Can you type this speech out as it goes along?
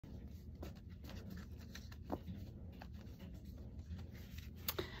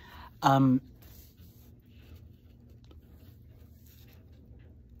Um,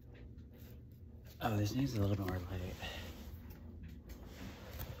 oh, this needs a little bit more light.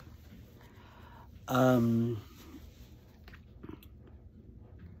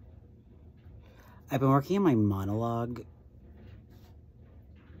 I've been working on my monologue.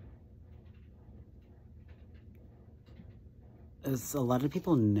 As a lot of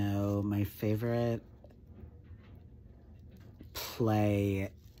people know, my favorite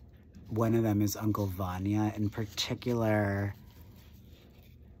play, one of them is Uncle Vanya. In particular,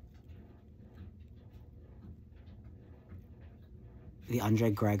 the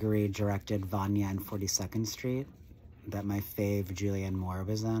Andre Gregory directed Vanya and 42nd Street that my fave Julianne Moore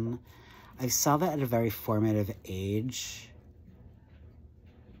was in. I saw that at a very formative age.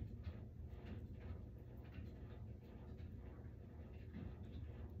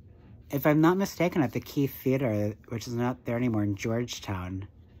 If I'm not mistaken, at the Key Theater, which is not there anymore, in Georgetown.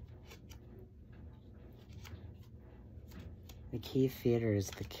 The Key Theater is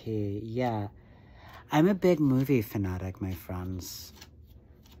the Key. Yeah. I'm a big movie fanatic, my friends.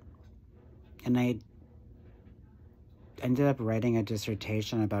 And I ended up writing a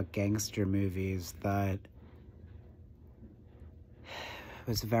dissertation about gangster movies that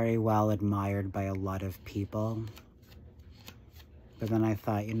was very well admired by a lot of people. But then I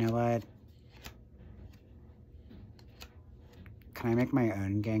thought, you know what? Can I make my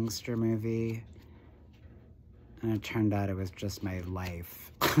own gangster movie? And it turned out it was just my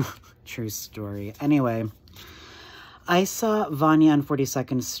life. True story. Anyway, I saw Vanya on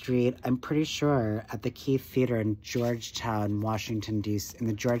 42nd Street, I'm pretty sure, at the Key Theater in Georgetown, Washington, D.C., in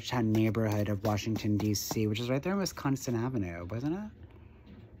the Georgetown neighborhood of Washington, D.C., which is right there on Wisconsin Avenue, wasn't it?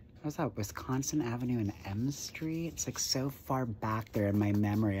 What was that? Wisconsin Avenue and M Street? It's like so far back there in my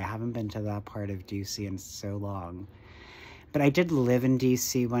memory. I haven't been to that part of D.C. in so long. But I did live in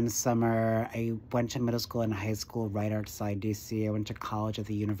D.C. one summer. I went to middle school and high school right outside D.C. I went to college at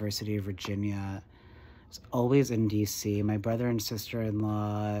the University of Virginia. I was always in D.C. My brother and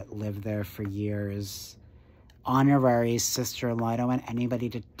sister-in-law lived there for years. Honorary sister-in-law. I don't want anybody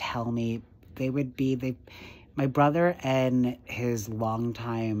to tell me. My brother and his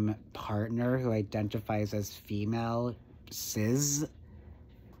longtime partner, who identifies as female, cis.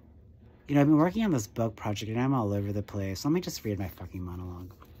 You know, I've been working on this book project and I'm all over the place. Let me just read my fucking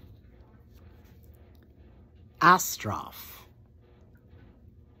monologue. Astroff.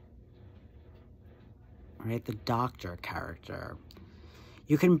 Right, the doctor character.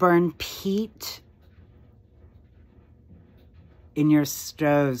 You can burn peat in your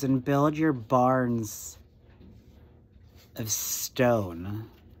stoves and build your barns of stone.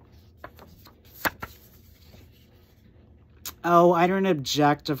 Oh, I don't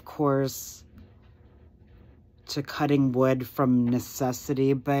object, of course, to cutting wood from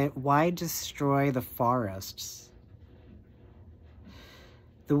necessity, but why destroy the forests?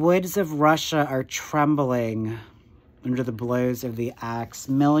 The woods of Russia are trembling under the blows of the axe.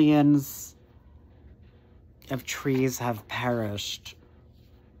 Millions of trees have perished.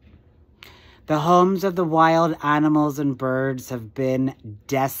 The homes of the wild animals and birds have been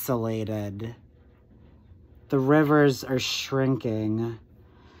desolated. The rivers are shrinking,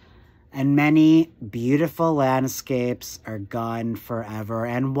 and many beautiful landscapes are gone forever.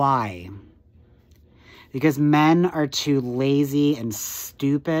 And why? Because men are too lazy and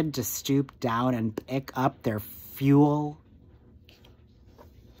stupid to stoop down and pick up their fuel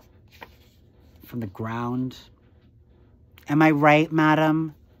from the ground. Am I right,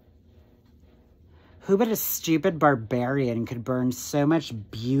 madam? Who but a stupid barbarian could burn so much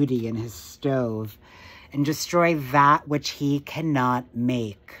beauty in his stove and destroy that which he cannot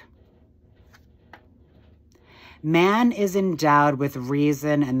make? Man is endowed with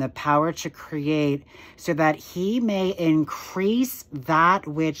reason and the power to create so that he may increase that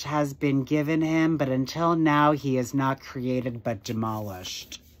which has been given him, but until now he is not created but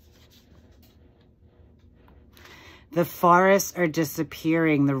demolished. The forests are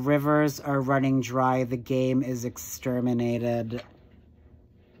disappearing, the rivers are running dry, the game is exterminated.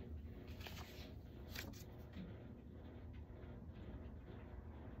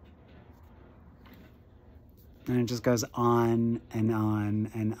 And it just goes on and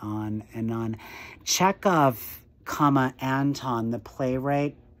on and on and on. Chekhov, Anton, the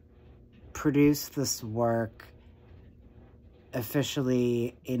playwright, produced this work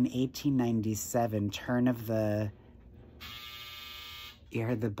officially in 1897. Turn of the... You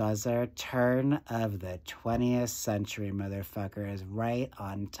heard the buzzer? Turn of the 20th century, motherfucker, is right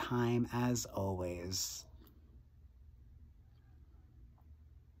on time as always.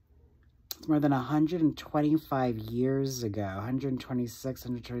 It's more than 125 years ago. 126,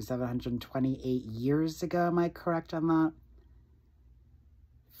 127, 128 years ago. Am I correct on that?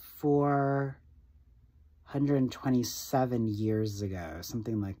 427 years ago.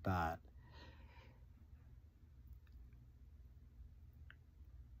 Something like that.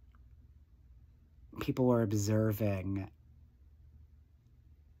 People were observing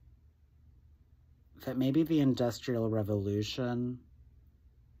that maybe the Industrial Revolution,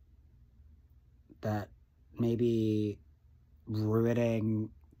 that maybe ruining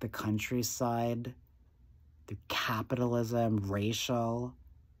the countryside through capitalism, racial,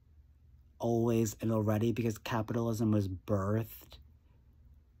 always and already, because capitalism was birthed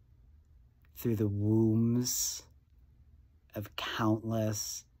through the wombs of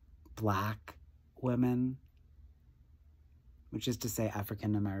countless Black women, which is to say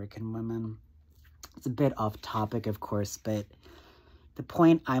African-American women. It's a bit off topic, of course, but the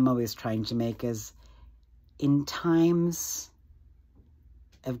point I'm always trying to make is in times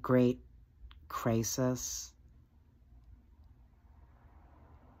of great crisis,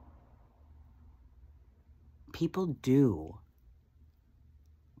 people do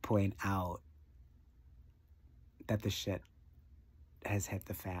point out that the shit has hit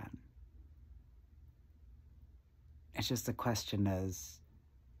the fan. It's just the question is,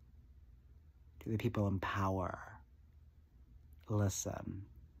 do the people in power listen?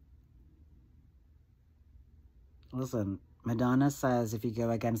 Listen, Madonna says if you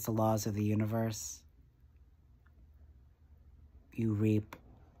go against the laws of the universe, you reap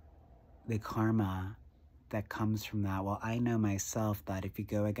the karma that comes from that. Well, I know myself that if you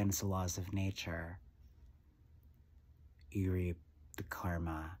go against the laws of nature, you reap the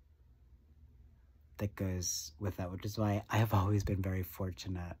karma that goes with that, which is why I have always been very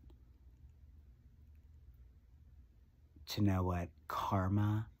fortunate to know what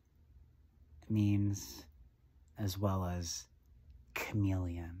karma means, as well as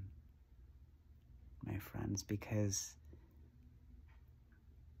chameleon, my friends, because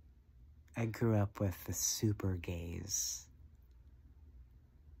I grew up with the super gays,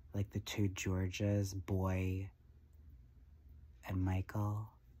 like the two Georges, Boy and Michael.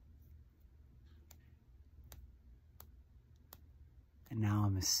 And now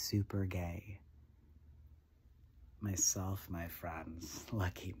I'm a super gay myself, my friends.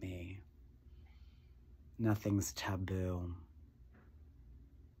 Lucky me. Nothing's taboo.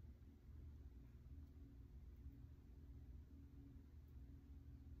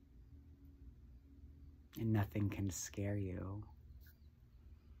 And nothing can scare you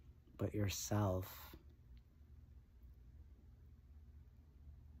but yourself.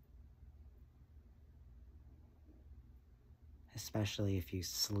 Especially if you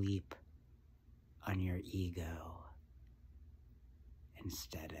sleep on your ego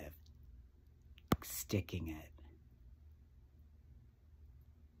instead of sticking it.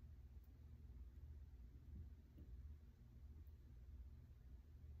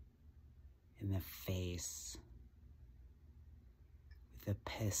 In the face with a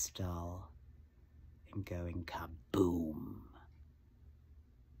pistol and going kaboom.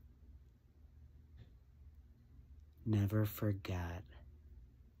 Never forget,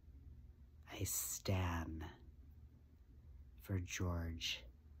 I stand for George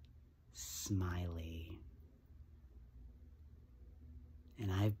Smiley.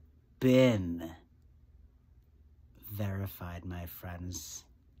 And I've been verified, my friends.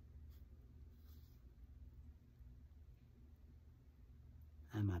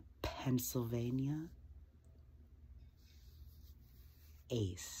 I'm a Pennsylvania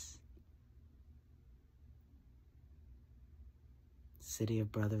ace. City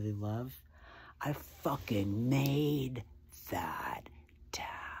of brotherly love. I fucking made that town.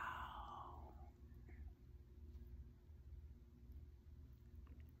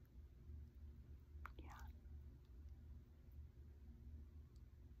 Yeah.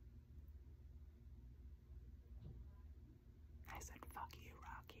 I said, fuck you,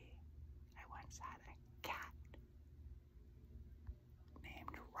 Rocky. I once had a cat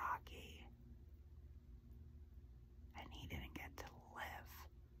named Rocky, and he didn't get to live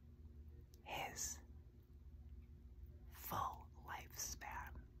his full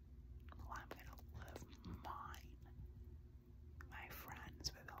lifespan. Well, I'm gonna live mine, my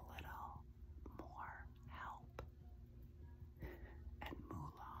friends, with a little more help and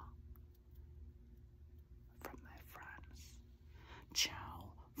moolah from my friends.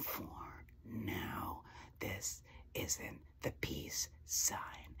 Ciao for now. This isn't the peace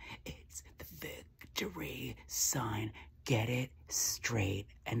sign, it's the victory sign. Get it straight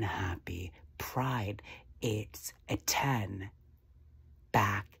and happy. Pride, it's a 10.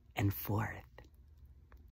 Back and forth.